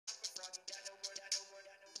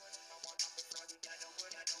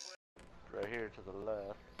here to the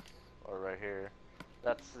left, or right here,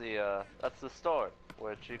 that's the store,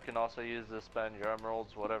 which you can also use to spend your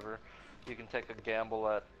emeralds, whatever. You can take a gamble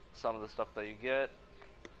at some of the stuff that you get.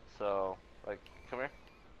 So, like, come here.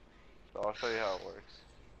 So I'll show you how it works.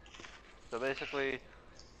 So basically,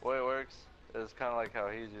 the way it works is kind of like how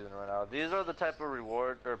he's using it right now. These are the type of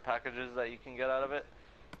reward or packages that you can get out of it.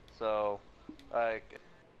 So, like,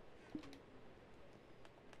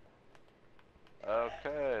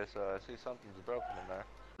 okay, so I see something's broken in there.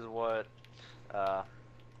 This is what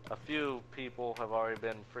a few people have already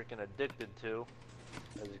been freaking addicted to.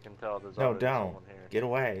 As you can tell, there's already someone here. Get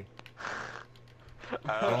away.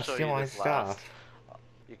 I'll Don't show steal you my this last. stuff.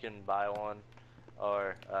 You can buy one,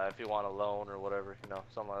 or if you want a loan or whatever, you know,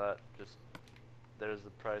 something like that. Just there's the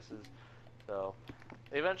prices. So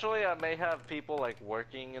eventually, I may have people like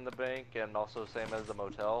working in the bank, and also same as the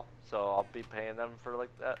motel. So I'll be paying them for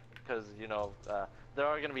like that, because you know there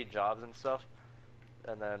are gonna be jobs and stuff.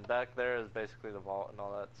 And then back there is basically the vault and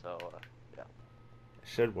all that. So yeah. It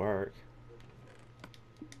should work.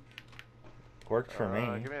 Worked for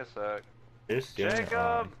me. Give me a sec. Just doing it Jacob!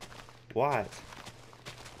 wrong. What?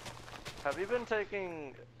 Have you been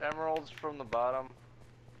taking emeralds from the bottom?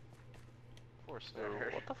 Poor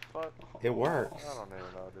Snare. What the fuck? It works. I don't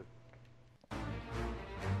even know, dude.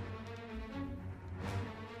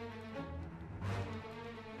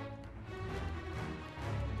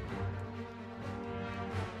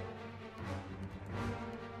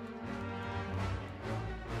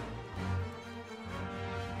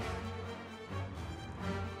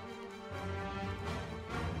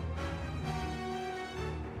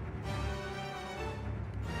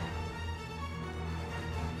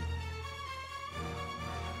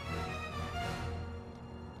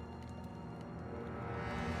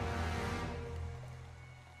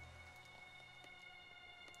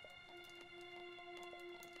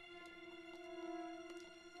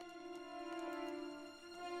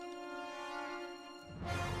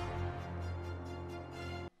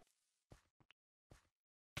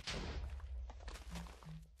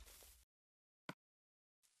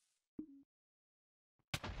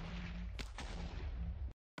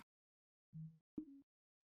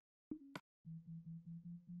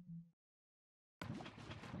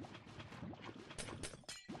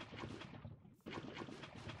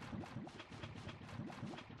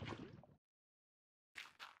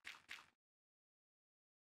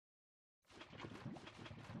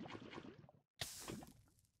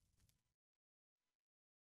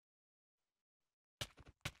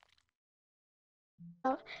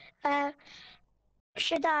 Uh,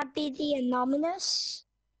 should that be the anonymous?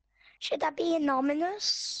 Should that be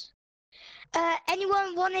anonymous?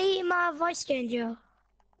 Anyone want to hear my voice changer?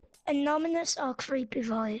 Anonymous or creepy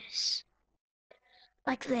voice?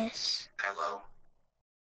 Like this. Hello?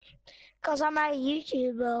 Cause I'm a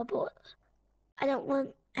YouTuber, but I don't want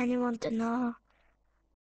anyone to know.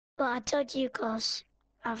 But I told you cause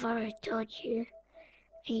I've already told you.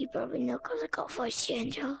 And you probably know cause I got voice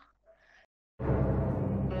changer.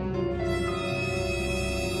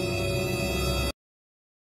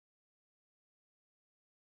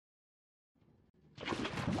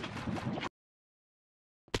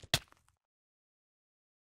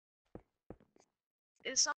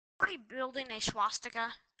 Is somebody building a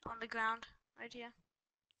swastika on the ground right here?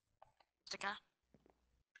 Swastika.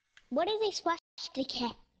 What is a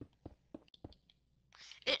swastika?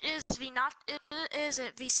 It is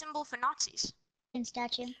the symbol for Nazis. In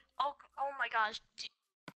statue. Oh my gosh.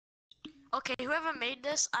 Okay, whoever made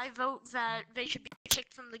this, I vote that they should be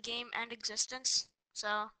kicked from the game and existence.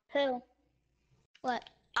 So. Who? What?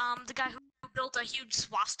 The guy who built a huge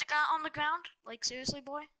swastika on the ground. Like, seriously,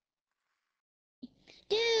 boy?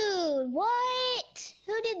 Dude, what?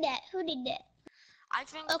 Who did that? Who did that? I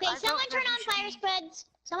think. Okay, someone turn on fire spreads.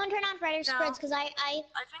 Someone turn on fire spreads, because I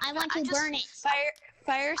want to burn it.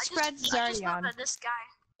 Fire spreads is already on. That this guy.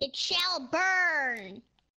 It shall burn.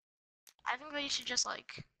 I think that you should just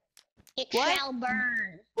like. It shall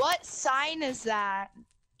burn. What sign is that?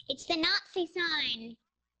 It's the Nazi sign.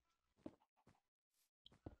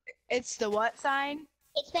 It's the what sign?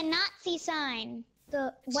 It's the Nazi sign.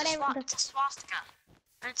 The whatever. It's a swastika.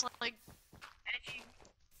 And it's like, and if you.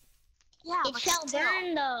 Yeah. It shall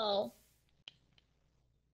burn though.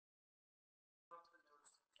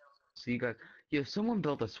 So you guys, yo, someone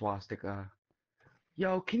built a swastika.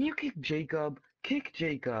 Yo, can you kick Jacob? Kick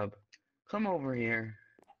Jacob. Come over here.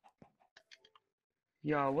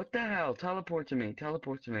 Yo, what the hell? Teleport to me.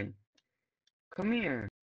 Teleport to me. Come here.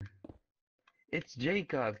 It's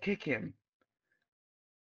Jacob. Kick him.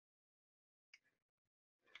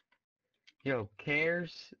 Yo,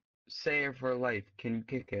 Cares Sayer for life. Can you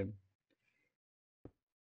kick him?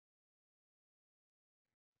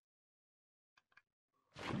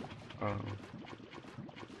 Oh.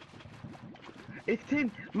 It's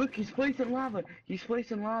Tim! Look, he's placing lava! He's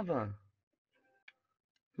placing lava!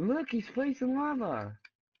 Look, he's placing lava!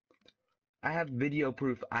 I have video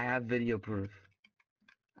proof. I have video proof.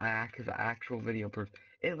 I have actual video proof.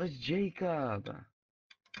 It was Jacob!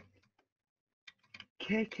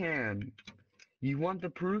 Kick him! You want the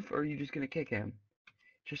proof, or are you just gonna kick him?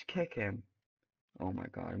 Just kick him. Oh my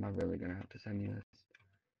god, am I really gonna have to send you this?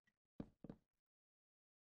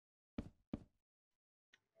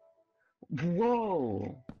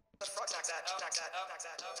 Whoa! Frog snacks at, snacks at, snacks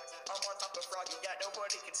at, I'm on top of frog, yeah,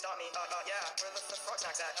 nobody can stop me, yeah, where the frog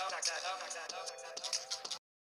snacks at, snacks at, snacks at,